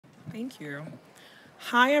Thank you.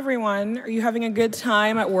 Hi, everyone. Are you having a good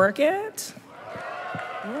time at work yet?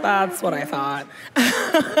 That's what I thought.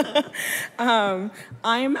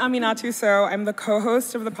 I'm Aminatu So. I'm the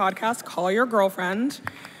co-host of the podcast Call Your Girlfriend.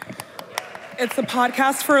 It's a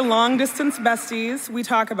podcast for long-distance besties. We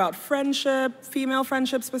talk about friendship, female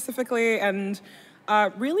friendship specifically, and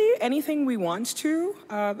really anything we want to.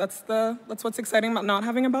 That's what's exciting about not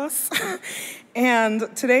having a boss.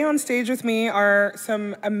 And today on stage with me are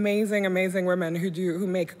some amazing, amazing women who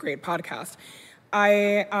make great podcasts.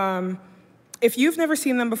 If you've never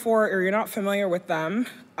seen them before or you're not familiar with them,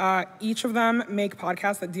 each of them make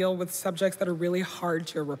podcasts that deal with subjects that are really hard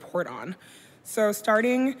to report on. So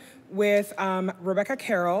starting with Rebecca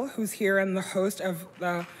Carroll, who's here and the host of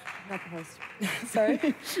the... Not the host. Sorry?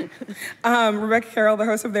 Rebecca Carroll, the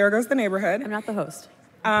host of There Goes the Neighborhood. I'm not the host.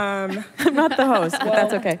 I'm not the host, but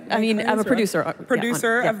that's okay. I'm a producer.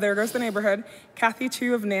 Producer of There Goes the Neighborhood. Kathy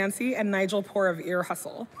Tu of Nancy, and Nigel Poor of Ear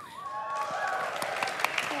Hustle.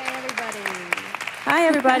 Hi,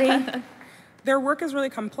 everybody. Their work is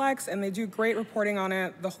really complex, and they do great reporting on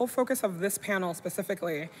it. The whole focus of this panel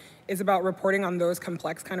specifically is about reporting on those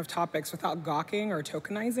complex kind of topics without gawking or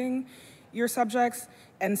tokenizing your subjects.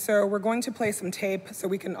 And so we're going to play some tape so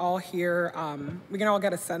we can all hear, we can all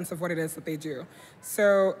get a sense of what it is that they do.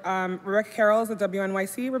 So Rebecca Carroll is at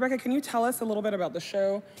WNYC. Rebecca, can you tell us a little bit about the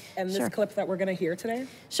show and this clip that we're going to hear today?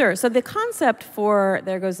 Sure. So the concept for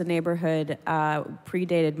There Goes the Neighborhood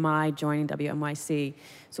predated my joining WNYC.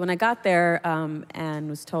 So when I got there and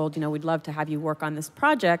was told, we'd love to have you work on this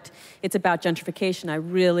project, it's about gentrification, I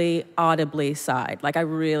really audibly sighed. Like, I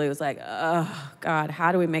really was like, oh, God,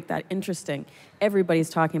 how do we make that interesting? Everybody's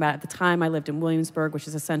talking about it. At the time, I lived in Williamsburg, which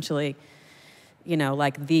is essentially,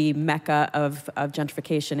 like the mecca of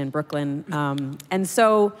gentrification in Brooklyn. And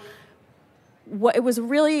so what it was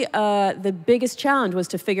really the biggest challenge was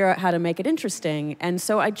to figure out how to make it interesting. And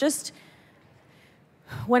so I just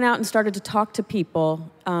went out and started to talk to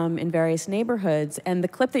people in various neighborhoods. And the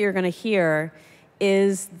clip that you're going to hear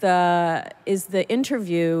is the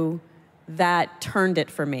interview that turned it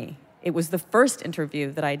for me. It was the first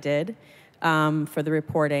interview that I did for the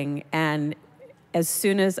reporting. And as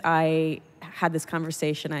soon as I had this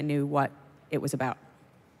conversation, I knew what it was about.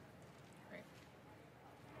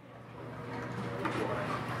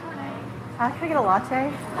 Can I get a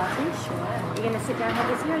latte? Latte, sure. You gonna sit down and have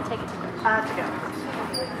this here or take it to go? To go.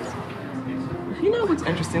 You know what's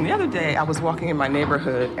interesting? The other day, I was walking in my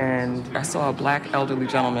neighborhood and I saw a black elderly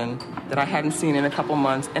gentleman that I hadn't seen in a couple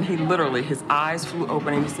months, and he literally, his eyes flew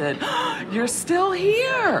open and he said, "You're still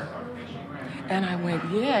here." And I went,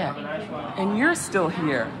 "Yeah, and you're still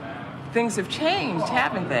here. Things have changed,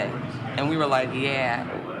 haven't they?" And we were like, "Yeah,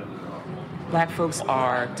 black folks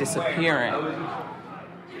are disappearing."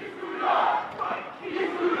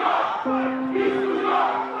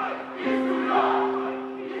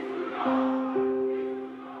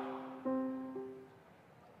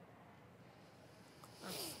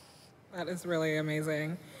 That is really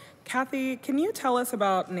amazing. Kathy, can you tell us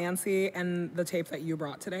about Nancy and the tape that you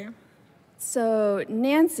brought today? So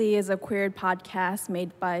Nancy is a queer podcast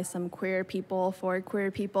made by some queer people for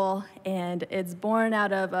queer people, and it's born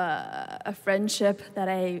out of a friendship that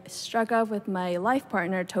I struck up with my life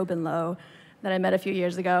partner, Tobin Lowe, that I met a few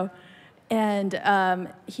years ago. And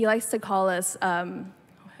he likes to call us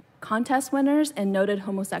contest winners and noted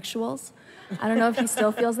homosexuals. I don't know if he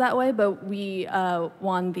still feels that way, but we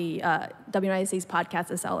won the WNYC's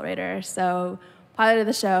Podcast Accelerator. So piloted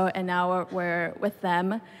the show, and now we're with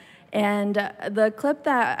them. And the clip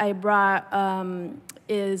that I brought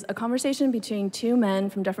is a conversation between two men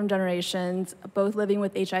from different generations, both living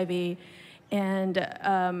with HIV. And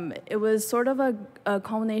it was sort of a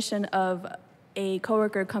culmination of a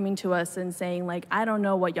coworker coming to us and saying, like, I don't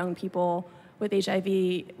know what young people with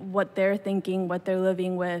HIV, what they're thinking, what they're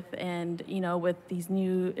living with, and, with these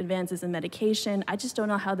new advances in medication, I just don't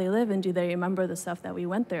know how they live, and do they remember the stuff that we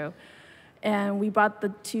went through? And we brought the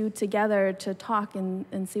two together to talk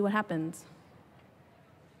and see what happens.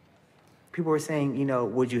 People were saying,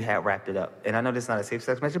 would you have wrapped it up? And I know this is not a safe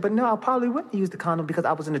sex measure, but no, I probably wouldn't use the condom because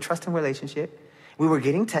I was in a trusting relationship. We were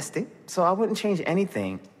getting tested, so I wouldn't change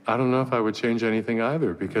anything. I don't know if I would change anything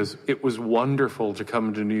either, because it was wonderful to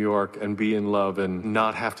come to New York and be in love and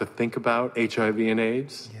not have to think about HIV and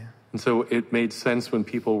AIDS. Yeah. And so it made sense when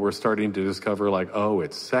people were starting to discover, like, oh,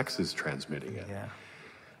 it's sex is transmitting it. Yeah.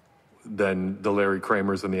 Then the Larry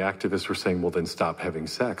Kramers and the activists were saying, well, then stop having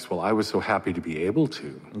sex. Well, I was so happy to be able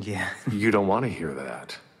to. Yeah. You don't want to hear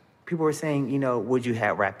that. People were saying, would you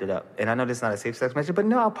have wrapped it up? And I know this is not a safe sex measure, but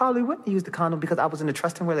no, I probably wouldn't use the condom because I was in a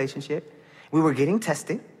trusting relationship. We were getting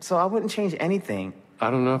tested, so I wouldn't change anything. I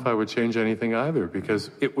don't know if I would change anything either, because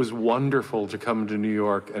it was wonderful to come to New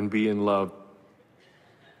York and be in love.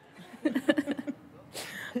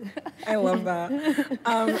 I love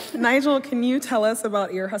that. Nigel, can you tell us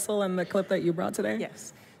about Ear Hustle and the clip that you brought today?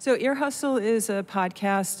 Yes. So Ear Hustle is a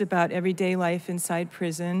podcast about everyday life inside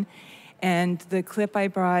prison. And the clip I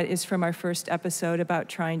brought is from our first episode about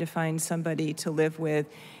trying to find somebody to live with.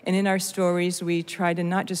 And in our stories, we try to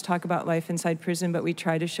not just talk about life inside prison, but we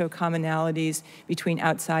try to show commonalities between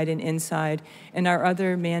outside and inside. And our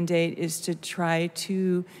other mandate is to try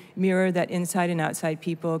to mirror that inside and outside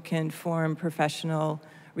people can form professional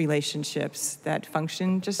relationships that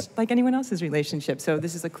function just like anyone else's relationship. So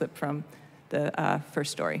this is a clip from the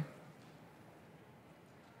first story.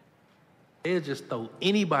 They'll just throw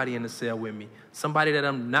anybody in the cell with me, somebody that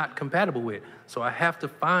I'm not compatible with. So I have to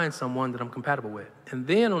find someone that I'm compatible with. And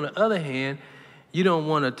then on the other hand, you don't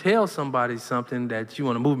want to tell somebody something that you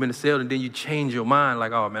want to move them in the cell and then you change your mind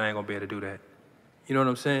like, oh man, I ain't gonna be able to do that. You know what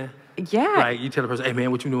I'm saying? Yeah. Like you tell the person, hey man,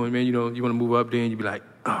 what you doing, man? You know, you want to move up, then you be like,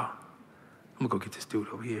 oh, I'm gonna go get this dude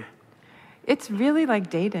over here. It's really like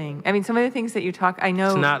dating. I mean, some of the things that you talk, I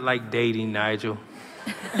know. It's not like dating, Nigel.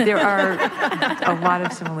 There are a lot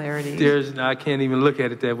of similarities. I can't even look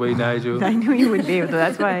at it that way, Nigel. I knew you would be able to.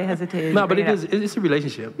 That's why I hesitated. No, but it's a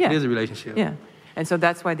relationship. Yeah. It is a relationship. Yeah. And so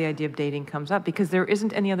that's why the idea of dating comes up, because there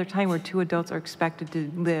isn't any other time where two adults are expected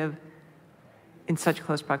to live in such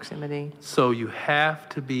close proximity. So you have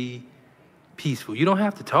to be peaceful. You don't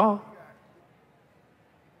have to talk.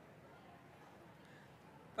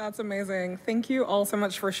 That's amazing. Thank you all so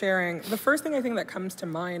much for sharing. The first thing I think that comes to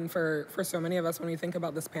mind for so many of us when we think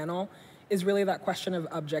about this panel is really that question of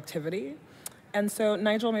objectivity. And so,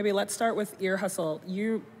 Nigel, maybe let's start with Ear Hustle.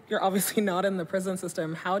 You're obviously not in the prison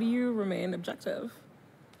system. How do you remain objective?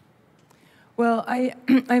 Well, I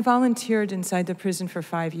volunteered inside the prison for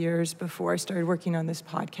 5 years before I started working on this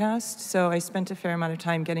podcast. So I spent a fair amount of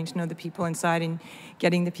time getting to know the people inside and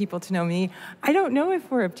getting the people to know me. I don't know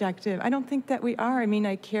if we're objective. I don't think that we are. I mean,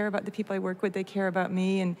 I care about the people I work with. They care about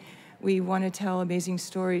me, and we want to tell amazing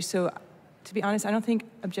stories. So to be honest, I don't think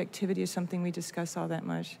objectivity is something we discuss all that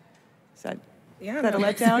much. Is that a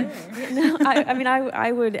letdown? No, I mean,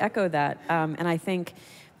 I would echo that. And I think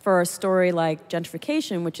for a story like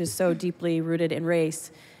gentrification, which is so deeply rooted in race,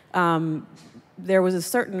 there was a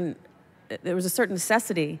certain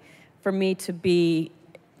necessity for me to be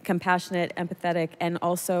compassionate, empathetic, and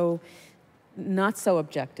also not so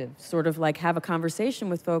objective. Sort of like have a conversation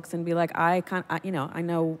with folks and be like, I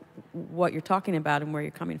know what you're talking about and where you're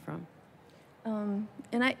coming from.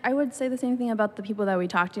 And I would say the same thing about the people that we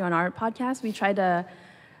talked to on our podcast. We try to.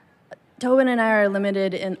 Tobin and I are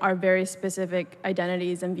limited in our very specific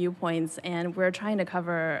identities and viewpoints, and we're trying to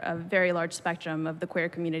cover a very large spectrum of the queer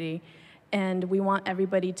community. And we want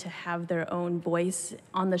everybody to have their own voice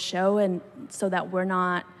on the show, and so that we're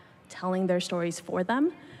not telling their stories for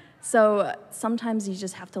them. So sometimes you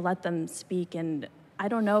just have to let them speak, and I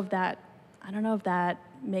don't know if that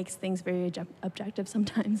makes things very objective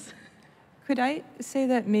sometimes. Could I say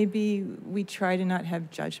that maybe we try to not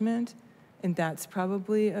have judgment? And that's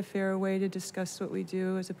probably a fair way to discuss what we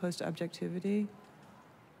do as opposed to objectivity?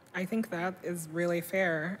 I think that is really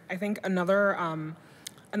fair. I think another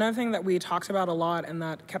thing that we talked about a lot and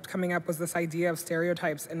that kept coming up was this idea of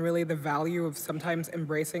stereotypes and really the value of sometimes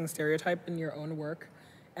embracing stereotype in your own work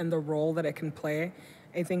and the role that it can play.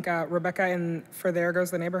 I think, Rebecca, in For There Goes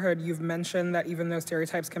the Neighborhood, you've mentioned that even though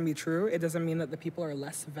stereotypes can be true, it doesn't mean that the people are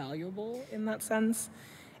less valuable in that sense.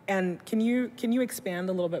 And can you expand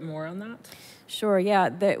a little bit more on that? Sure, yeah.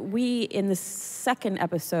 In the second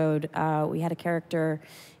episode, we had a character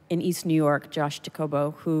in East New York, Josh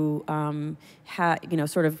Jacobo, who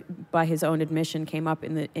sort of by his own admission came up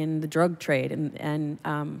in the drug trade, and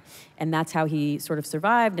that's how he sort of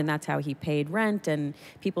survived, and that's how he paid rent, and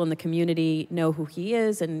people in the community know who he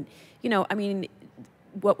is, and I mean,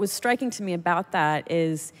 what was striking to me about that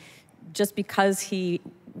is just because he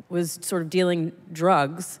was sort of dealing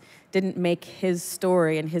drugs didn't make his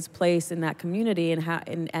story and his place in that community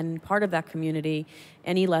and part of that community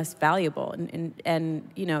any less valuable. And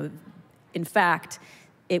in fact,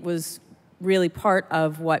 it was really part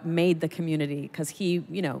of what made the community, because he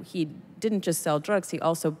didn't just sell drugs, he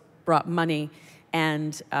also brought money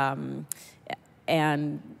and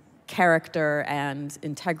character and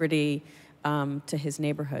integrity to his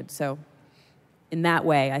neighborhood. So in that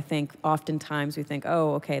way, I think oftentimes we think,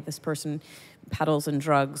 oh, okay, this person peddles in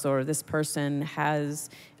drugs, or this person has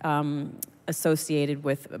associated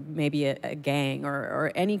with maybe a gang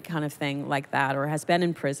or any kind of thing like that, or has been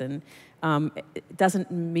in prison. It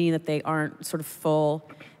doesn't mean that they aren't sort of full,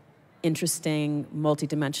 interesting,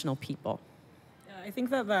 multidimensional people. I think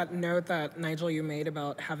that note that Nigel you made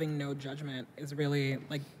about having no judgment is really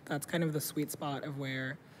like that's kind of the sweet spot of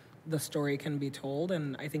where the story can be told,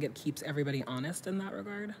 and I think it keeps everybody honest in that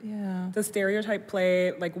regard. Yeah. Does stereotype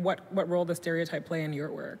play, like what role does stereotype play in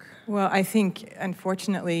your work? Well, I think,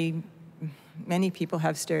 unfortunately, many people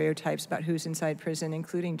have stereotypes about who's inside prison,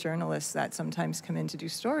 including journalists that sometimes come in to do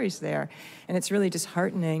stories there, and it's really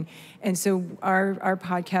disheartening. And so our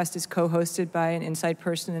podcast is co-hosted by an inside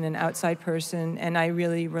person and an outside person, and I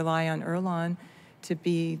really rely on Erlon to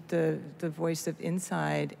be the voice of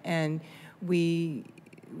inside, and we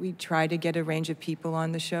try to get a range of people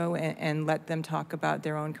on the show and let them talk about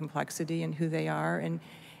their own complexity and who they are.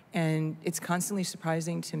 And it's constantly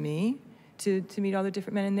surprising to me to meet all the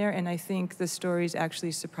different men in there. And I think the stories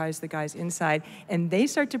actually surprise the guys inside. And they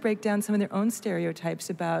start to break down some of their own stereotypes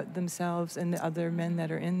about themselves and the other men that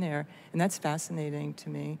are in there. And that's fascinating to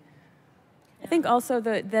me. I think also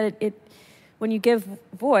that when you give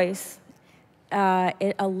voice,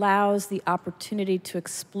 it allows the opportunity to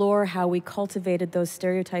explore how we cultivated those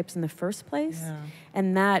stereotypes in the first place,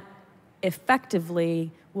 and that effectively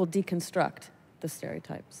will deconstruct the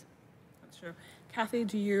stereotypes. That's true. Kathy,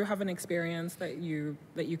 do you have an experience that you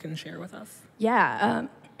can share with us? Yeah,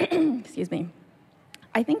 excuse me.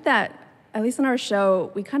 I think that, at least in our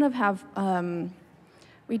show, we kind of have,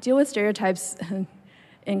 we deal with stereotypes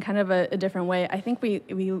in kind of a different way. I think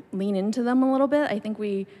we lean into them a little bit. I think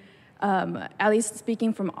we, at least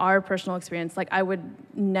speaking from our personal experience, like I would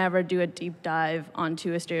never do a deep dive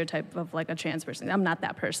onto a stereotype of like a trans person. I'm not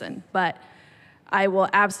that person, but I will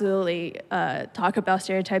absolutely talk about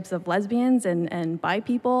stereotypes of lesbians and bi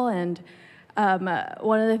people. And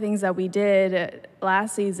one of the things that we did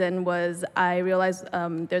last season was I realized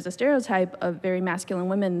there's a stereotype of very masculine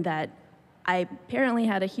women that I apparently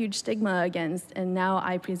had a huge stigma against, and now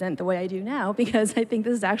I present the way I do now because I think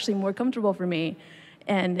this is actually more comfortable for me.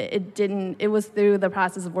 And it was through the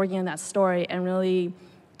process of working on that story and really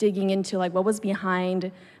digging into like what was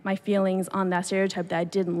behind my feelings on that stereotype that I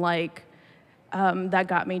didn't like, that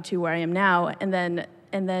got me to where I am now. And then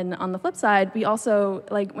on the flip side, we also,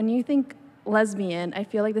 like when you think lesbian, I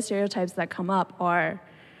feel like the stereotypes that come up are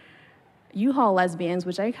U-Haul lesbians,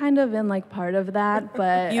 which I kind of am like part of that,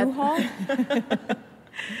 but U-Haul?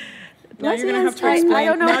 Now you're gonna have to explain. I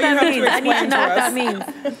don't know what that means. I need to know what that means.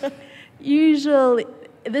 Usually,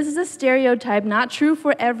 this is a stereotype, not true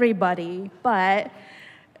for everybody, but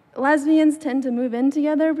lesbians tend to move in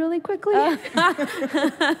together really quickly.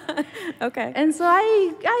 Okay. And so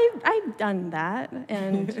I've done that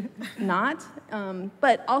and not.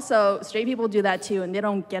 But also, straight people do that too, and they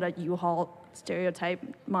don't get a U-Haul stereotype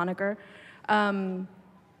moniker. You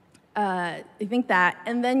think that,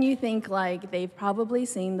 and then you think like they've probably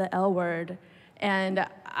seen the L word, and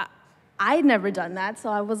I'd never done that,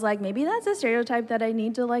 so I was like, maybe that's a stereotype that I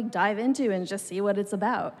need to like dive into and just see what it's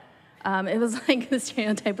about. It was like the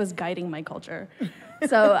stereotype was guiding my culture.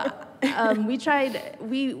 So we tried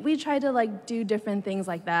to like do different things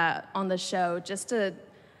like that on the show just to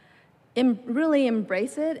really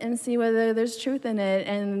embrace it and see whether there's truth in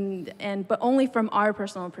it, but only from our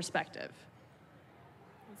personal perspective.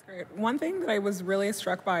 That's great. One thing that I was really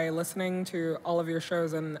struck by listening to all of your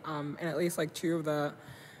shows and at least like two of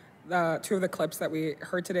the clips that we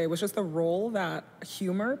heard today was just the role that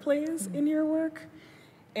humor plays in your work.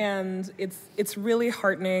 And it's really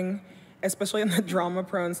heartening, especially in the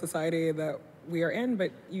drama-prone society that we are in,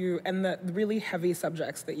 and the really heavy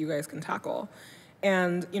subjects that you guys can tackle.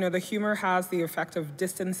 And, the humor has the effect of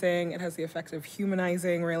distancing, it has the effect of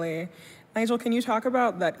humanizing, really. Nigel, can you talk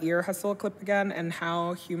about that ear hustle clip again and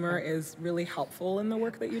how humor is really helpful in the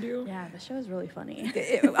work that you do? Yeah, the show is really funny.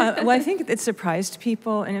 Well, I think it surprised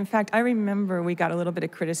people. And in fact, I remember we got a little bit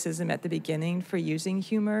of criticism at the beginning for using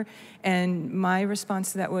humor. And my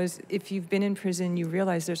response to that was, if you've been in prison, you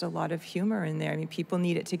realize there's a lot of humor in there. I mean, people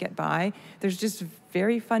need it to get by. There's just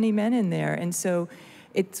very funny men in there. And so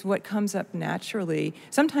it's what comes up naturally.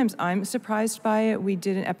 Sometimes I'm surprised by it. We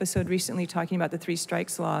did an episode recently talking about the 3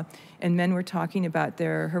 strikes law, and men were talking about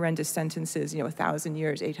their horrendous sentences, 1,000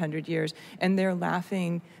 years, 800 years, and they're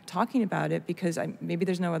laughing, talking about it because maybe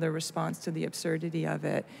there's no other response to the absurdity of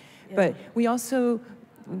it. Yeah. But we also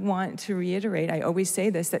want to reiterate, I always say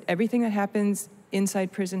this, that everything that happens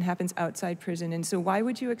inside prison happens outside prison. And so why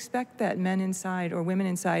would you expect that men inside or women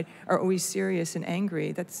inside are always serious and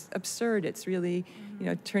angry? That's absurd. It's really,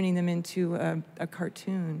 turning them into a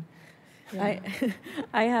cartoon. Yeah.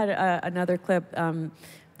 I had another clip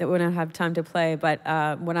that we don't have time to play, but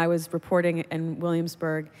when I was reporting in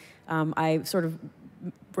Williamsburg, I sort of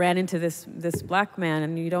ran into this black man,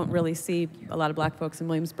 and you don't really see a lot of black folks in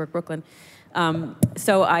Williamsburg, Brooklyn.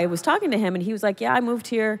 So I was talking to him, and he was like, "Yeah, I moved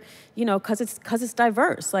here, because it's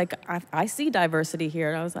diverse. Like I see diversity here."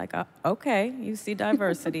 And I was like, "Okay, you see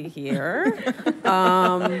diversity here.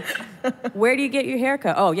 Where do you get your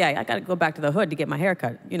haircut? Oh yeah, I got to go back to the hood to get my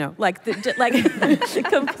haircut.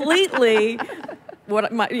 Completely."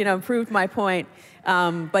 Proved my point.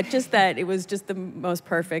 But just that it was just the most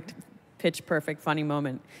perfect, pitch perfect, funny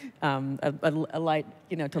moment. A light,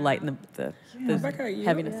 to lighten the Rebecca,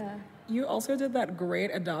 heaviness. You also did that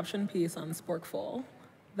great adoption piece on Sporkful.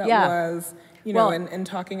 That was, in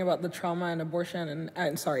talking about the trauma in abortion in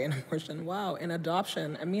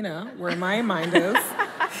adoption. Amina, where my mind is.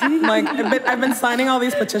 I've been signing all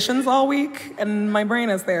these petitions all week, and my brain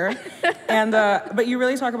is there. And but you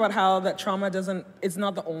really talk about how that trauma is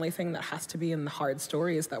not the only thing that has to be in the hard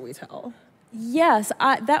stories that we tell. Yes,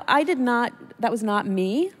 that was not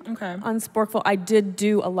me. Okay. On Sporkful, I did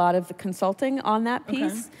do a lot of the consulting on that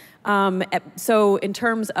piece. Okay. So in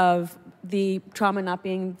terms of the trauma not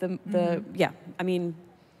being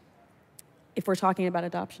if we're talking about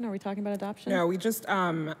adoption, are we talking about adoption? No, we just,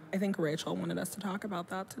 I think Rachel wanted us to talk about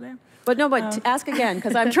that today. But ask again,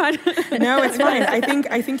 because I'm trying to... No, it's fine.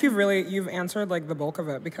 I think you've answered the bulk of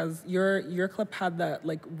it, because your clip had that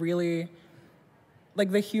really,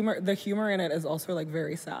 the humor in it is also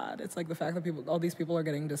very sad. It's the fact that all these people are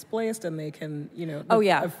getting displaced, and they can,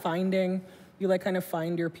 of finding, you kind of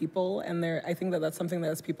find your people, and I think that's something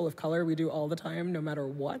that as people of color we do all the time, no matter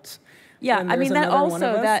what. Yeah, that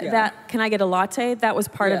also, that can I get a latte? That was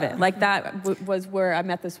part of it. That was where I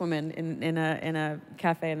met this woman in a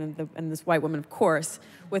cafe, and this white woman, of course,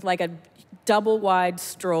 with a double wide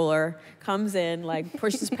stroller, comes in,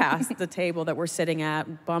 pushes past the table that we're sitting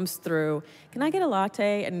at, bumps through. Can I get a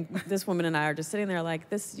latte? And this woman and I are just sitting there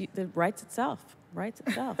this. It writes itself.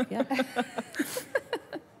 Yeah.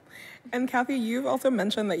 And Kathy, you've also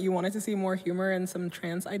mentioned that you wanted to see more humor in some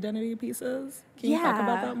trans identity pieces. Can you talk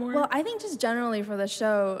about that more? Well, I think just generally for the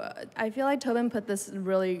show, I feel like Tobin put this in a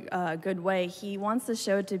really good way. He wants the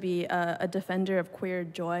show to be a defender of queer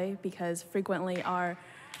joy, because frequently our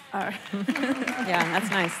yeah, that's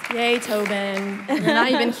nice. Yay, Tobin. You're not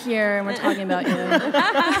even here, and we're talking about you.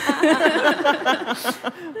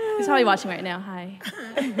 He's probably watching right now. Hi.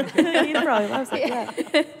 He probably loves it, yeah.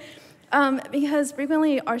 Because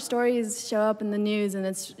frequently our stories show up in the news, and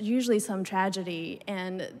it's usually some tragedy,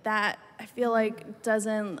 and that, I feel like,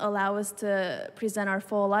 doesn't allow us to present our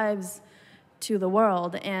full lives to the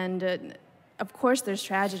world. And of course there's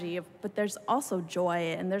tragedy, but there's also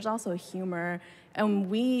joy, and there's also humor, and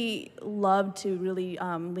we love to really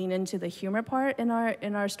lean into the humor part in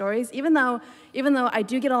our stories, even though I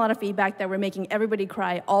do get a lot of feedback that we're making everybody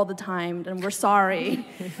cry all the time, and we're sorry.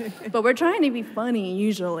 But we're trying to be funny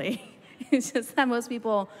usually. It's just that most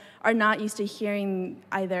people are not used to hearing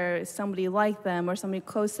either somebody like them or somebody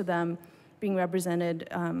close to them being represented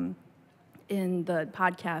in the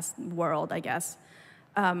podcast world, I guess.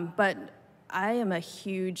 But I am a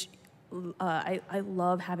huge, I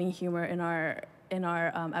love having humor in our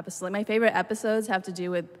episodes. My favorite episodes have to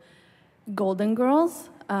do with Golden Girls,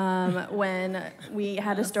 when we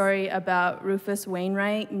had a story about Rufus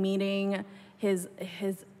Wainwright meeting his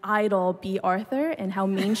idol, B. Arthur, and how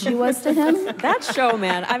mean she was to him. That show,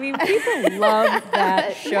 man. People love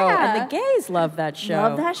that show, and the gays love that show.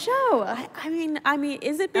 Love that show. I mean,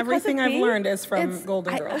 is it because everything of I've B?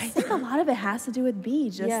 Golden Girls? I think a lot of it has to do with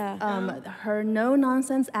B. Just her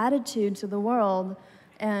no-nonsense attitude to the world.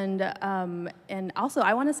 And also,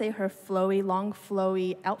 I want to say her long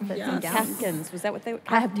flowy outfits and gowns. Caftans. Was that what they were?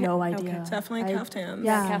 I have no idea. Okay. Definitely caftans.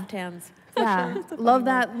 Yeah, caftans. Yeah, love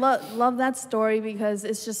that story, because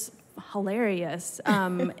it's just hilarious,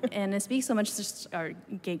 and it speaks so much to our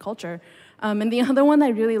gay culture. And the other one that I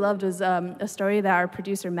really loved was a story that our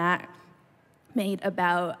producer Matt made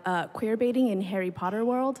about queer baiting in Harry Potter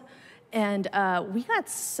world. And we got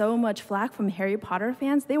so much flack from Harry Potter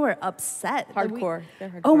fans. They were upset. Hardcore.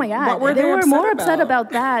 Oh my God. What were they were upset more about? upset about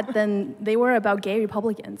that than they were about gay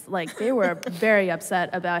Republicans. They were very upset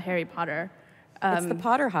about Harry Potter. It's the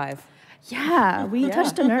Potter Hive. Yeah, we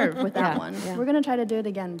touched a nerve with that one. Yeah. We're going to try to do it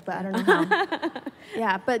again, but I don't know how.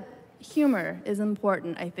 Yeah, but humor is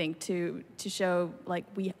important, I think, to show,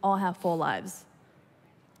 we all have full lives.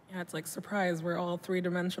 Yeah, it's surprise, we're all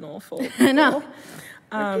three-dimensional full people. I know.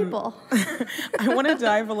 We're people. I want to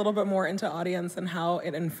dive a little bit more into audience and how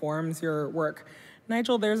it informs your work.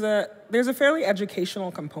 Nigel, there's a fairly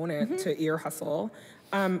educational component to Ear Hustle.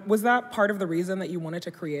 Was that part of the reason that you wanted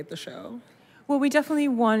to create the show? Well, we definitely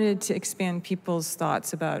wanted to expand people's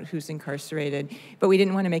thoughts about who's incarcerated, but we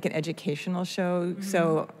didn't want to make an educational show.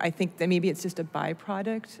 So I think that maybe it's just a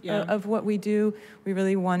byproduct of what we do. We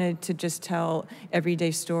really wanted to just tell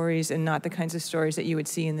everyday stories and not the kinds of stories that you would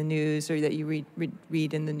see in the news or that you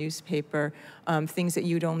read in the newspaper, things that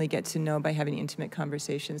you'd only get to know by having intimate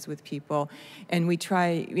conversations with people. And we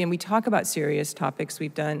talk about serious topics.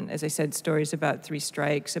 We've done, as I said, stories about 3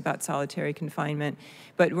 strikes, about solitary confinement,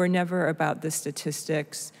 but we're never about the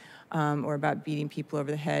statistics or about beating people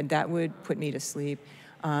over the head. That would put me to sleep.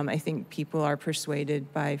 I think people are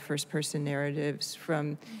persuaded by first-person narratives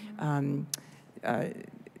from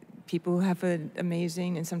people who have an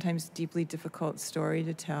amazing and sometimes deeply difficult story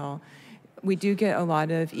to tell. We do get a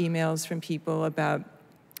lot of emails from people about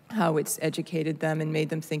how it's educated them and made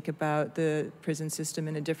them think about the prison system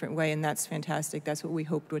in a different way, and that's fantastic. That's what we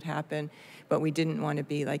hoped would happen, but we didn't want to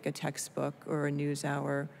be like a textbook or a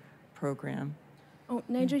NewsHour program. Oh,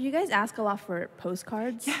 Nigel, you guys ask a lot for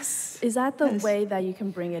postcards. Yes. Is that the way that you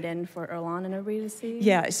can bring it in for Erlan and everybody to see?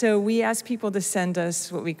 Yeah, so we ask people to send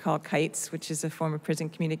us what we call kites, which is a form of prison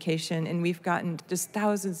communication, and we've gotten just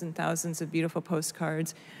thousands and thousands of beautiful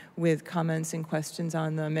postcards with comments and questions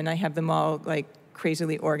on them, and I have them all like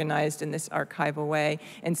crazily organized in this archival way.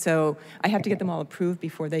 And so I have to get them all approved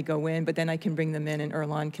before they go in, but then I can bring them in and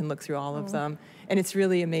Erlan can look through all of them. And it's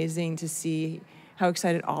really amazing to see how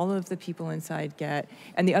excited all of the people inside get.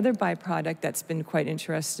 And the other byproduct that's been quite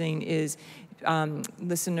interesting is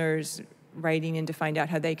listeners writing in to find out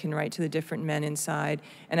how they can write to the different men inside.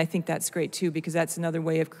 And I think that's great too, because that's another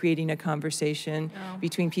way of creating a conversation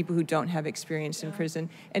between people who don't have experience in prison.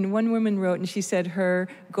 And one woman wrote, and she said her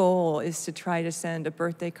goal is to try to send a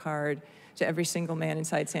birthday card to every single man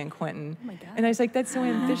inside San Quentin. Oh my God. And I was like, that's so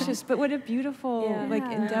ambitious, but what a beautiful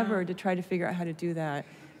endeavor to try to figure out how to do that.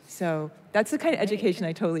 So that's the kind of education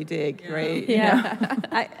I totally dig, right? Yeah.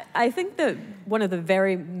 I think that one of the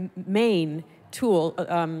very main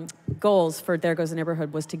goals for There Goes the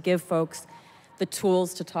Neighborhood was to give folks the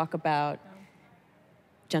tools to talk about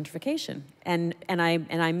gentrification, and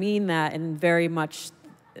I mean that in very much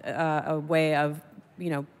a way of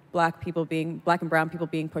black and brown people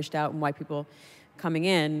being pushed out and white people coming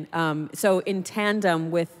in. So in tandem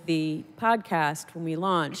with the podcast, when we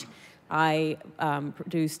launched, I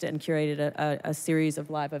produced and curated a series of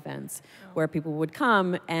live events where people would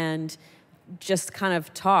come and just kind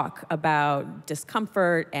of talk about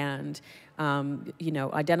discomfort and,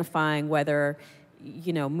 identifying whether,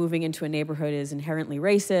 moving into a neighborhood is inherently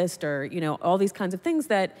racist or, all these kinds of things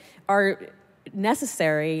that are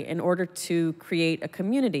necessary in order to create a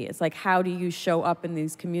community. It's like, how do you show up in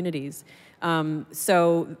these communities?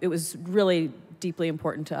 So it was really deeply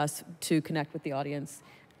important to us to connect with the audience,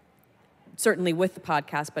 certainly with the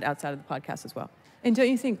podcast, but outside of the podcast as well. And don't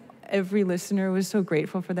you think every listener was so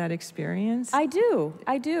grateful for that experience? I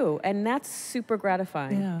do. And that's super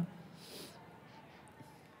gratifying. Yeah.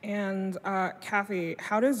 And Kathy,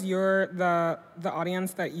 how does the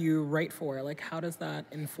audience that you write for, like, how does that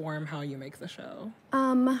inform how you make the show?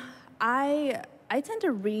 I tend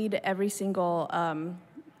to read every single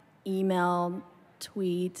email,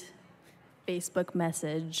 tweet, Facebook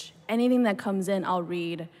message, anything that comes in, I'll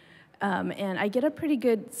read. And I get a pretty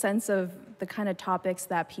good sense of the kind of topics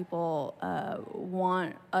that people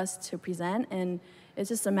want us to present, and it's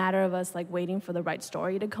just a matter of us waiting for the right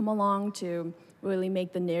story to come along to really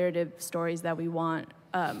make the narrative stories that we want,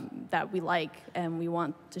 that we like, and we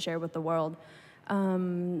want to share with the world.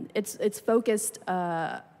 It's focused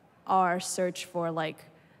our search for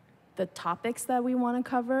the topics that we want to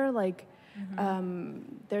cover,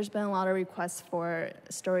 there's been a lot of requests for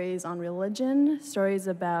stories on religion, stories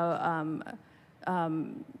about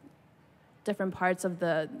different parts of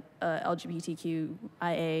the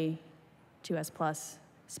LGBTQIA2S+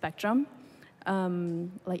 spectrum,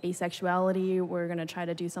 like asexuality. We're going to try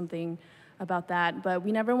to do something about that, but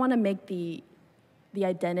we never want to make the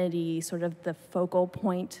identity sort of the focal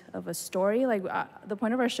point of a story. The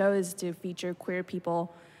point of our show is to feature queer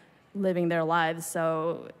people living their lives,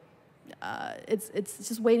 so it's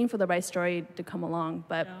just waiting for the right story to come along.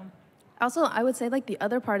 But also, I would say the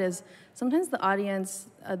other part is sometimes the audience,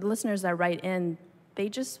 the listeners that write in, they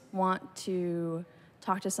just want to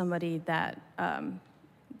talk to somebody that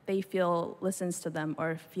they feel listens to them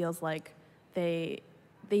or feels like they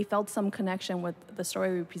felt some connection with the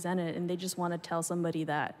story we presented, and they just want to tell somebody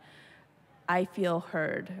that I feel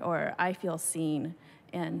heard or I feel seen,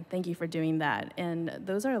 and thank you for doing that. And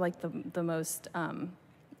those are the most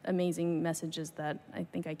amazing messages that I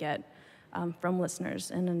think I get from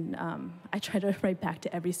listeners, and I try to write back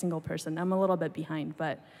to every single person. I'm a little bit behind,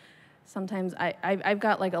 but sometimes I've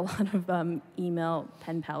got like a lot of email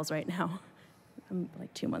pen pals right now. I'm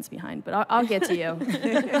like 2 months behind, but I'll get to you.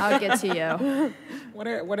 I'll get to you.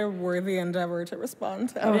 What a worthy endeavor to respond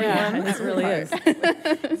to Oh, everyone. yeah, it really is.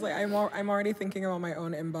 It's like I'm already thinking about my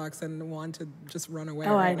own inbox and want to just run away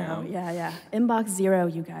right now. Oh, I know. Yeah. Inbox 0,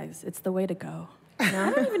 you guys. It's the way to go. I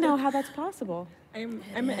don't even know how that's possible. I'm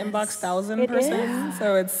an inbox 1,000 person,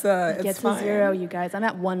 so it's Get to fine. 0, you guys. I'm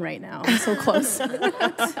at 1 right now. I'm so close.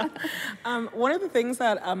 One of the things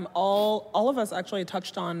that all of us actually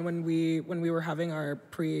touched on when we were having our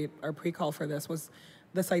pre-call for this was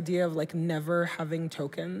this idea of like never having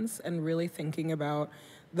tokens and really thinking about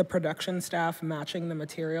the production staff matching the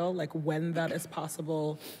material, like when that is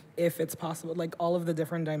possible, if it's possible, like all of the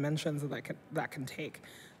different dimensions that can take.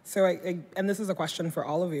 So and this is a question for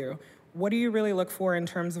all of you. What do you really look for in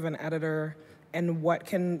terms of an editor, and what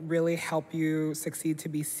can really help you succeed to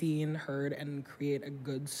be seen, heard, and create a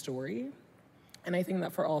good story? And I think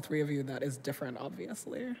that for all three of you, that is different,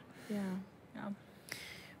 obviously. Yeah.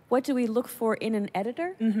 What do we look for in an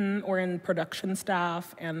editor? Mm-hmm. Or in production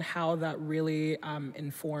staff, and how that really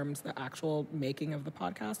informs the actual making of the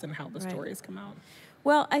podcast and how the stories come out.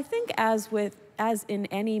 Well, I think as in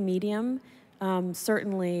any medium,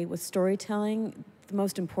 certainly with storytelling, the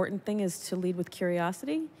most important thing is to lead with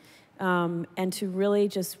curiosity, and to really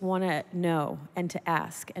just want to know and to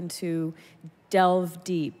ask and to delve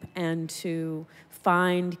deep and to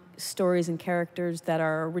find stories and characters that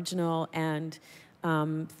are original and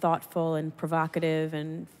thoughtful and provocative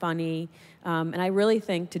and funny. And I really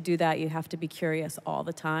think to do that, you have to be curious all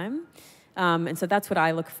the time. And so that's what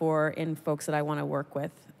I look for in folks that I want to work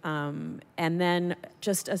with. And then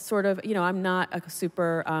just a sort of,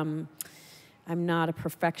 I'm not a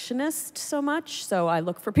perfectionist so much, so I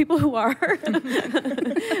look for people who are.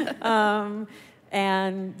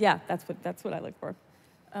 And yeah, that's what I look for.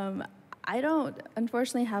 I don't,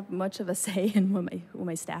 unfortunately, have much of a say in who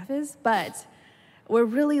my staff is, but we're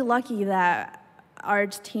really lucky that our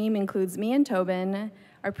team includes me and Tobin,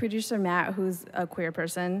 our producer Matt, who's a queer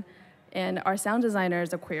person, and our sound designer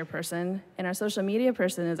is a queer person, and our social media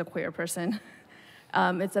person is a queer person.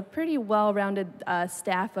 It's a pretty well-rounded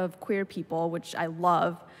staff of queer people, which I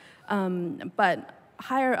love. But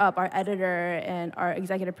higher up, our editor and our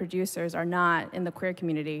executive producers are not in the queer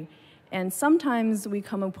community. And sometimes we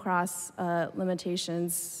come across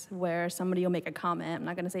limitations where somebody will make a comment, I'm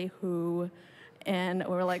not going to say who, and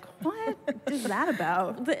we're like, what is that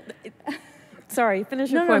about? Sorry,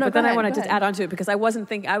 finish your point, but then I want to just add on to it because I was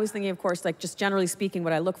thinking, of course, like just generally speaking,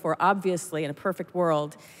 what I look for, obviously, in a perfect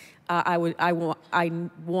world, I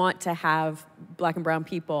want to have Black and brown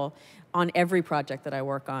people on every project that I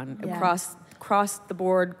work on, across the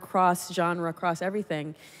board, cross genre, cross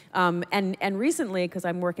everything. And recently, because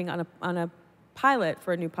I'm working on a pilot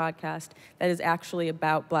for a new podcast that is actually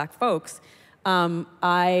about Black folks,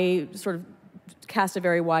 I sort of cast a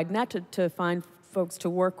very wide net to find folks to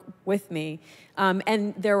work with me.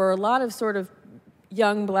 And there were a lot of sort of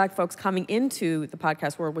young Black folks coming into the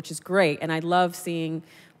podcast world, which is great. And I love seeing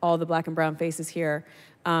all the Black and brown faces here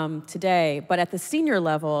today. But at the senior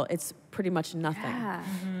level, it's pretty much nothing. Yeah.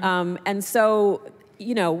 Mm-hmm. And so,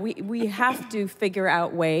 we have to figure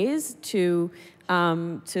out ways to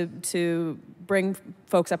bring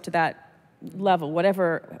folks up to that level,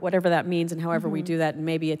 whatever that means, and however we do that. And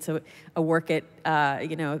maybe it's a work it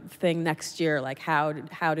thing next year, like how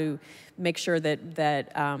to make sure that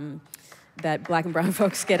Black and brown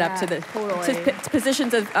folks get up to the to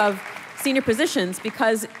positions of senior positions,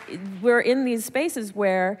 because we're in these spaces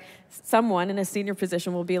where someone in a senior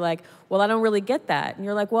position will be like, well, I don't really get that. And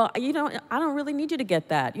you're like, well, I don't really need you to get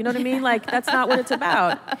that. You know what I mean? Like, that's not what it's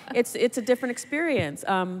about. It's a different experience.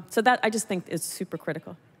 So that I just think is super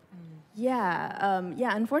critical. Yeah.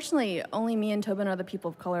 Unfortunately, only me and Tobin are the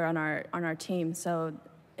people of color on our team. So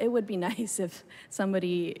it would be nice if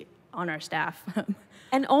somebody on our staff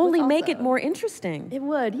and only make it more interesting. It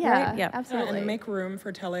would, yeah, right? Yeah, absolutely. And make room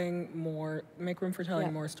for telling more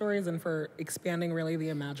stories, and for expanding really the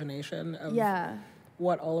imagination of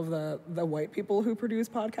what all of the white people who produce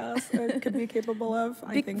podcasts could be capable of.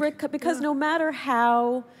 I think because no matter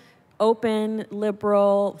how open,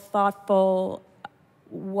 liberal, thoughtful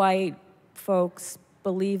white folks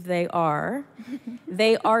believe they are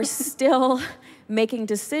still making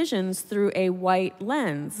decisions through a white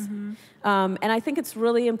lens. Mm-hmm. And I think it's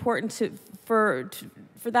really important for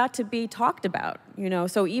that to be talked about,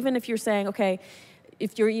 So even if you're saying, okay,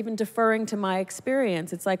 if you're even deferring to my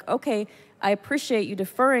experience, it's like, okay, I appreciate you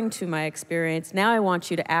deferring to my experience. Now I want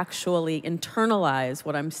you to actually internalize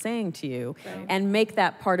what I'm saying to you and make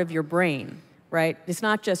that part of your brain. right? It's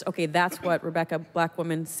not just, okay, that's what Rebecca, black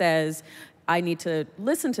woman, says, I need to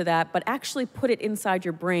listen to that, but actually put it inside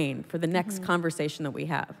your brain for the next conversation that we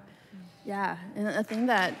have. Yeah, and a thing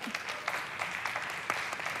that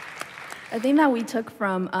we took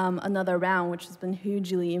from another round, which has been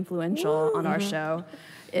hugely influential on our show,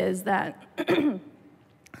 is that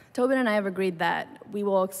Tobin and I have agreed that we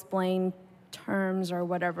will explain terms or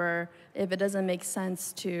whatever if it doesn't make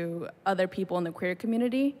sense to other people in the queer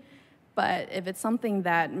community. But if it's something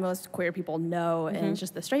that most queer people know and it's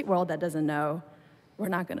just the straight world that doesn't know, we're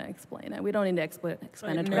not going to explain it. We don't need to explain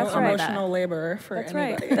it. No emotional labor for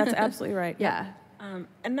anybody. Right. That's absolutely right. Yeah.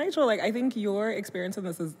 And Nigel, like, I think your experience in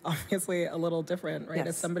this is obviously a little different, right? Yes.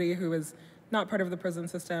 As somebody who is not part of the prison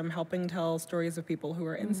system, helping tell stories of people who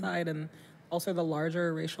are inside and also the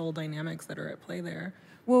larger racial dynamics that are at play there.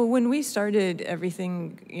 Well, when we started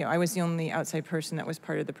everything, I was the only outside person that was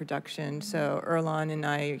part of the production. So Erlon and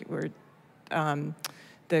I were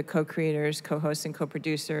the co-creators, co-hosts, and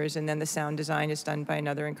co-producers, and then the sound design is done by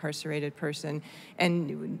another incarcerated person.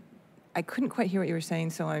 And I couldn't quite hear what you were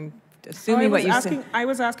saying, so I'm assuming what you said. I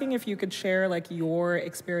was asking if you could share, like, your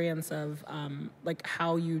experience of, like,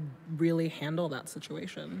 how you really handle that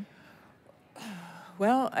situation.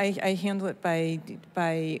 Well, I handle it by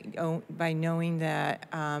knowing that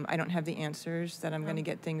I don't have the answers, that I'm going to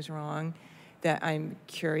get things wrong, that I'm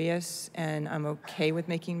curious and I'm okay with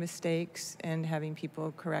making mistakes and having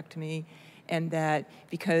people correct me, and that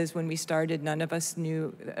because when we started, none of us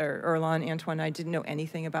knew, or Erlon, Antoine, and I didn't know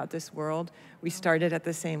anything about this world. We started at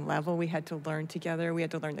the same level. We had to learn together. We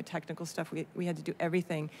had to learn the technical stuff. We had to do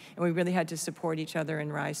everything, and we really had to support each other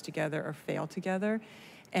and rise together or fail together.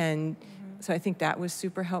 And so I think that was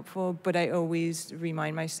super helpful, but I always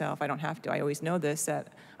remind myself, I don't have to, I always know this, that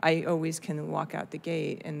I always can walk out the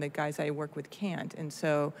gate, and the guys I work with can't. And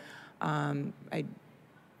so I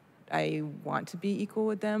want to be equal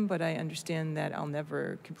with them, but I understand that I'll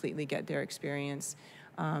never completely get their experience.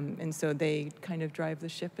 And so they kind of drive the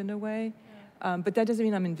ship in a way. But that doesn't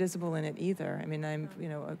mean I'm invisible in it either. I mean, I'm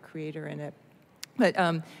a creator in it. But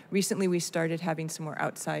recently we started having some more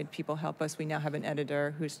outside people help us. We now have an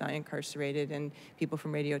editor who's not incarcerated and people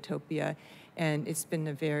from Radiotopia. And it's been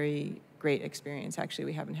a very great experience. Actually,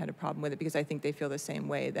 we haven't had a problem with it because I think they feel the same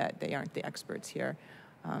way, that they aren't the experts here,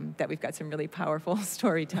 that we've got some really powerful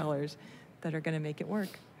storytellers that are going to make it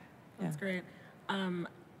work. That's great.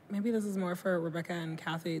 Maybe this is more for Rebecca and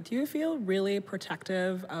Kathy. Do you feel really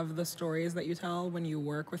protective of the stories that you tell when you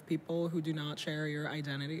work with people who do not share your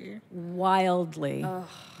identity? Wildly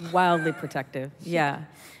protective. Yeah.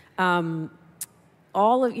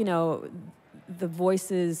 All of, the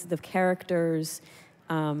voices, the characters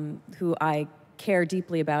who I care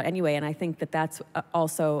deeply about anyway, and I think that that's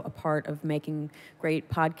also a part of making great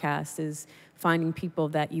podcasts, is finding people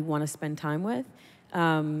that you want to spend time with.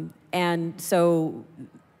 And so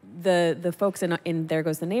the folks in There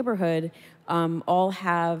Goes the Neighborhood all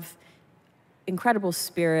have incredible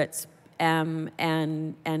spirits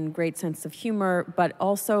and great sense of humor, but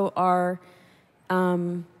also are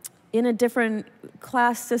in a different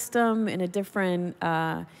class system, in a different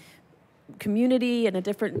community, and a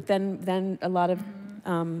different than a lot of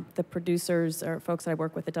the producers or folks that I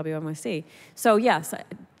work with at WNYC. So yes,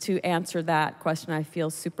 to answer that question, I feel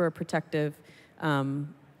super protective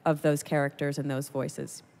of those characters and those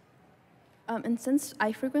voices. And since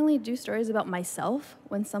I frequently do stories about myself,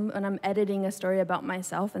 when I'm editing a story about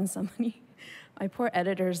myself, and somebody, my poor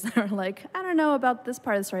editors are like, I don't know about this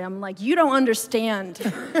part of the story. I'm like, you don't understand.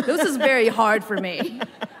 This is very hard for me.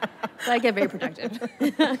 So I get very protective.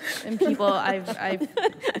 And people, I've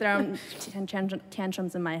thrown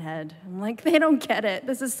tantrums in my head. I'm like, they don't get it.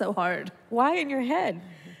 This is so hard. Why in your head?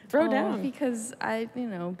 Throw down. Because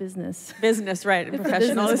business. Business, right, It's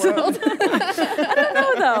professionalism. the business world. I don't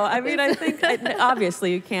know, though. I mean, I think,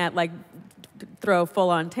 obviously, you can't, throw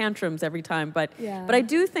full-on tantrums every time, but I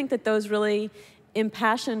do think that those really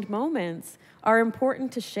impassioned moments are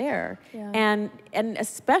important to share, and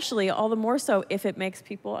especially all the more so if it makes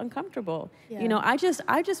people uncomfortable. Yeah. I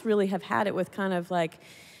just really have had it with kind of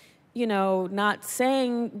not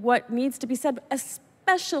saying what needs to be said,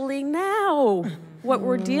 especially now, what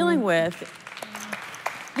we're dealing with.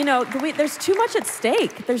 There's too much at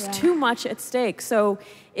stake. There's too much at stake. So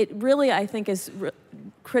it really, I think, is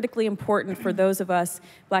critically important for those of us,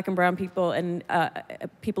 Black and brown people and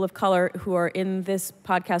people of color who are in this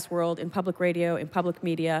podcast world, in public radio, in public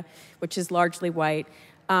media, which is largely white,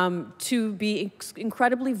 to be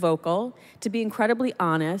incredibly vocal, to be incredibly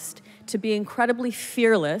honest, to be incredibly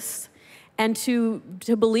fearless, and to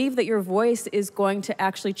believe that your voice is going to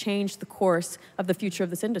actually change the course of the future of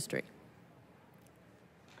this industry.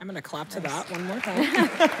 I'm going to clap to that one more time.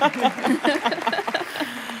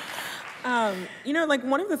 You know, like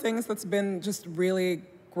one of the things that's been just really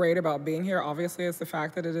great about being here, obviously, is the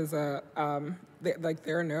fact that it is there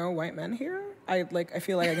are no white men here. I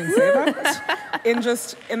feel like I can say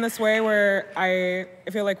that in this way where I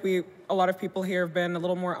feel like a lot of people here have been a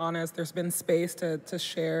little more honest. There's been space to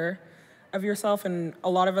share of yourself, and a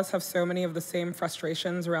lot of us have so many of the same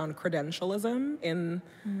frustrations around credentialism in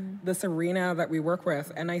this arena that we work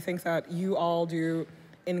with. And I think that you all do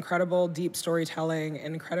incredible deep storytelling,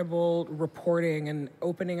 incredible reporting, and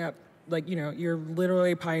opening up, like, you know, you're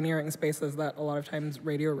literally pioneering spaces that a lot of times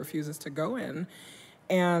radio refuses to go in.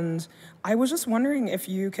 And I was just wondering if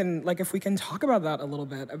we can talk about that a little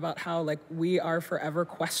bit, about how, like, we are forever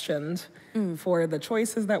questioned for the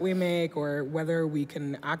choices that we make, or whether we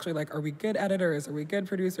can actually, like, are we good editors? Are we good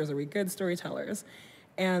producers? Are we good storytellers?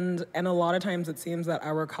 And a lot of times it seems that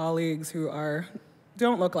our colleagues who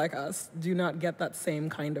don't look like us do not get that same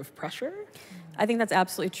kind of pressure. I think that's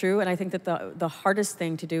absolutely true, and I think that the hardest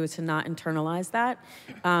thing to do is to not internalize that,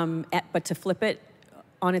 but to flip it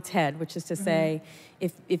on its head, which is to say,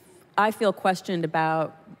 if I feel questioned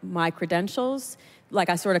about my credentials, like,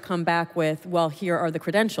 I sort of come back with, well, here are the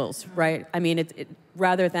credentials, right? I mean,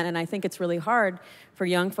 rather than, and I think it's really hard for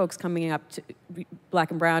young folks coming up, to Black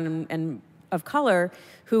and brown and of color,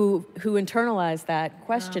 who internalize that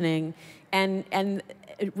questioning, and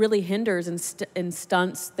it really hinders and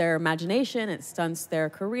stunts their imagination, it stunts their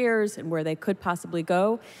careers and where they could possibly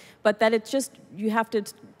go. But that it's just, you have to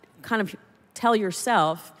kind of tell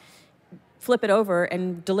yourself, flip it over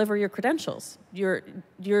and deliver your credentials. You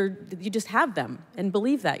just have them, and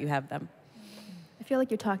believe that you have them. I feel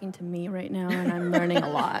like you're talking to me right now, and I'm learning a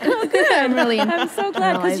lot. Oh, good. I'm so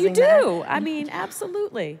glad, because you do. That. I mean,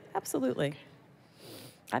 absolutely.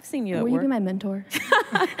 I've seen you at Will work. you be my mentor?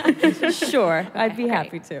 Sure, I'd be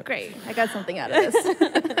happy to. Great, I got something out of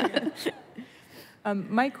this.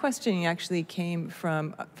 My questioning actually came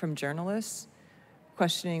from journalists,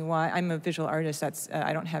 questioning why. I'm a visual artist.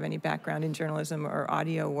 I don't have any background in journalism or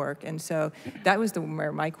audio work, and so that was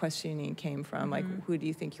where my questioning came from. Like, who do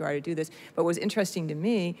you think you are to do this? But what was interesting to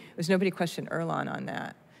me was nobody questioned Erlon on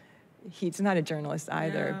that. He's not a journalist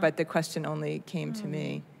either, but the question only came to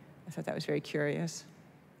me. I thought that was very curious.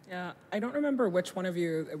 Yeah, I don't remember which one of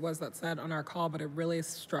you it was that said on our call, but it really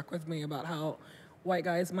struck with me about how white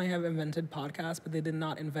guys might have invented podcasts, but they did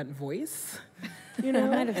not invent voice. You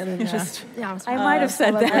know, I might have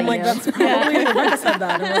said that. I'm like, that's probably Rebecca said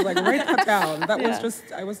that, and I was like, write that down. That was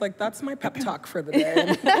just, I was like, that's my pep talk for the day.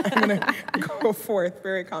 And I'm gonna go forth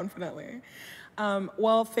very confidently.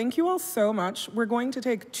 Well, thank you all so much. We're going to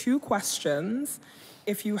take 2 questions,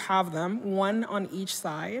 if you have them, one on each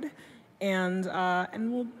side. And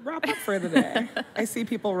we'll wrap up for the day. I see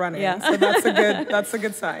people running, so that's a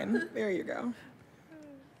good sign. There you go.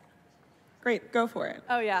 Great, go for it.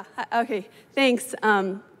 Oh yeah, okay, thanks.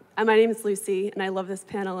 My name is Lucy, and I love this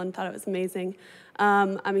panel and thought it was amazing.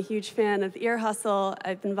 I'm a huge fan of Ear Hustle.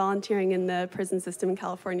 I've been volunteering in the prison system in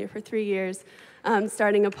California for 3 years.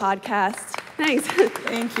 Starting a podcast. Thanks.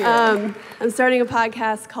 Thank you. I'm starting a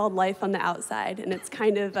podcast called Life on the Outside, and it's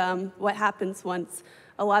kind of what happens once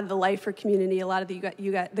a lot of the lifer community, a lot of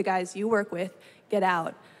the guys you work with, get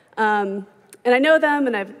out. And I know them,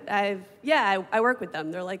 and I work with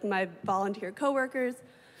them. They're like my volunteer coworkers.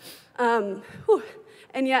 And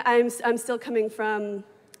yet I'm still coming from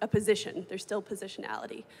a position. There's still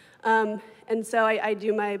positionality. And so I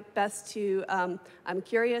do my best to, I'm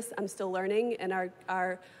curious, I'm still learning, and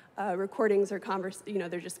our recordings are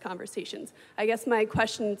they're just conversations. I guess my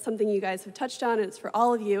question, something you guys have touched on, and it's for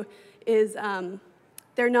all of you, is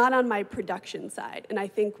they're not on my production side. And I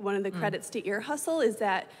think one of the credits to Ear Hustle is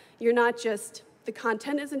that you're not just, the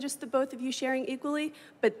content isn't just the both of you sharing equally,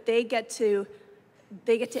 but they get to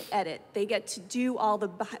edit, they get to do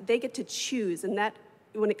they get to choose. And that,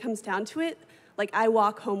 when it comes down to it, like, I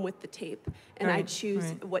walk home with the tape, and I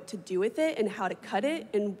choose what to do with it and how to cut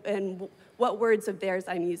it and what words of theirs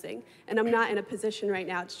I'm using. And I'm not in a position right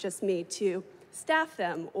now, it's just me, to staff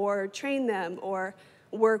them or train them or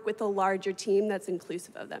work with a larger team that's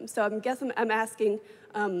inclusive of them. So I'm asking,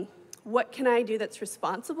 what can I do that's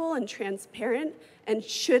responsible and transparent? And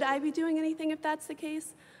should I be doing anything if that's the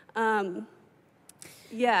case?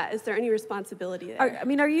 Is there any responsibility there?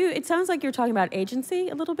 It sounds like you're talking about agency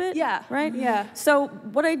a little bit. Yeah. Right? Yeah. So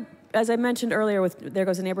as I mentioned earlier with There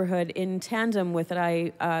Goes a Neighborhood, in tandem with it,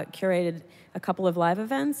 I curated a couple of live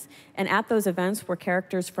events, and at those events were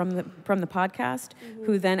characters from the podcast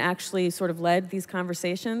who then actually sort of led these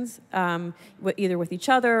conversations, either with each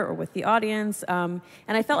other or with the audience. And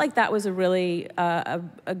I felt like that was a really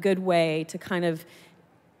a good way to kind of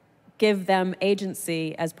give them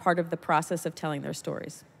agency as part of the process of telling their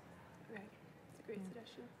stories.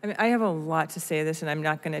 I mean, I have a lot to say this, and I'm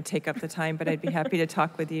not going to take up the time, but I'd be happy to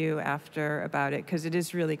talk with you after about it, because it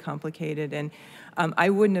is really complicated. And I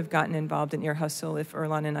wouldn't have gotten involved in Ear Hustle if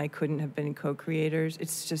Erlon and I couldn't have been co-creators.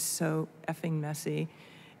 It's just so effing messy.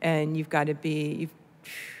 And you've got to do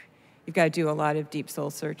a lot of deep soul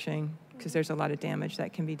searching, because there's a lot of damage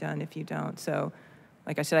that can be done if you don't. So,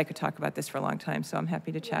 like I said, I could talk about this for a long time, so I'm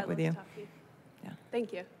happy to chat with you. Yeah.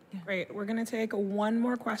 Thank you. Great. We're going to take one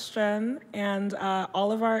more question, and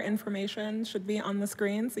all of our information should be on the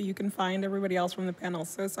screen so you can find everybody else from the panel.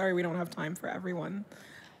 So sorry we don't have time for everyone.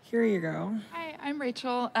 Here you go. Hi, I'm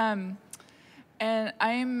Rachel, and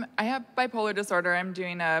I have bipolar disorder. I'm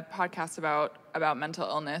doing a podcast about mental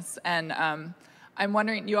illness, and I'm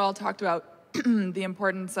wondering, you all talked about the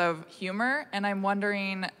importance of humor, and I'm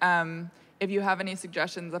wondering if you have any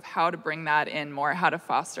suggestions of how to bring that in more, how to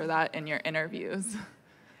foster that in your interviews.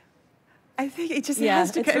 I think it just has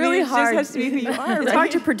to. It's really hard. It just has to be who you are. It's hard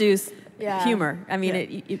to produce humor. I mean,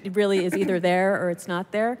 it really is either there or it's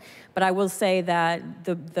not there. But I will say that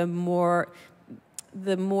the more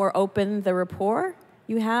open the rapport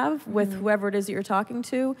you have with whoever it is that you're talking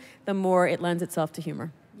to, the more it lends itself to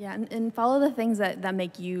humor. Yeah, and follow the things that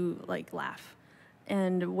make you like laugh.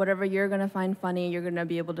 And whatever you're going to find funny, you're going to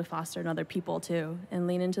be able to foster in other people too. And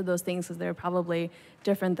lean into those things because they're probably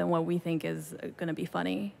different than what we think is going to be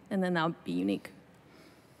funny. And then that'll be unique.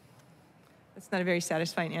 That's not a very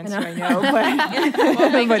satisfying answer, I know,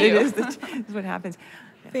 but, but it is what happens.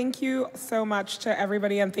 Yeah. Thank you so much to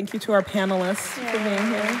everybody, and thank you to our panelists for being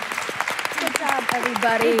here. Good job,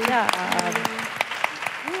 everybody. Good job.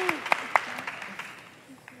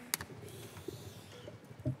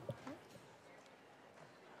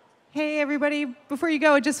 Hey, everybody. Before you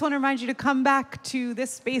go, I just want to remind you to come back to this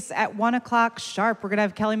space at 1 o'clock sharp. We're going to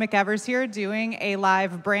have Kelly McEvers here doing a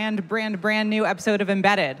live brand new episode of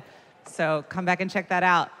Embedded. So come back and check that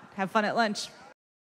out. Have fun at lunch.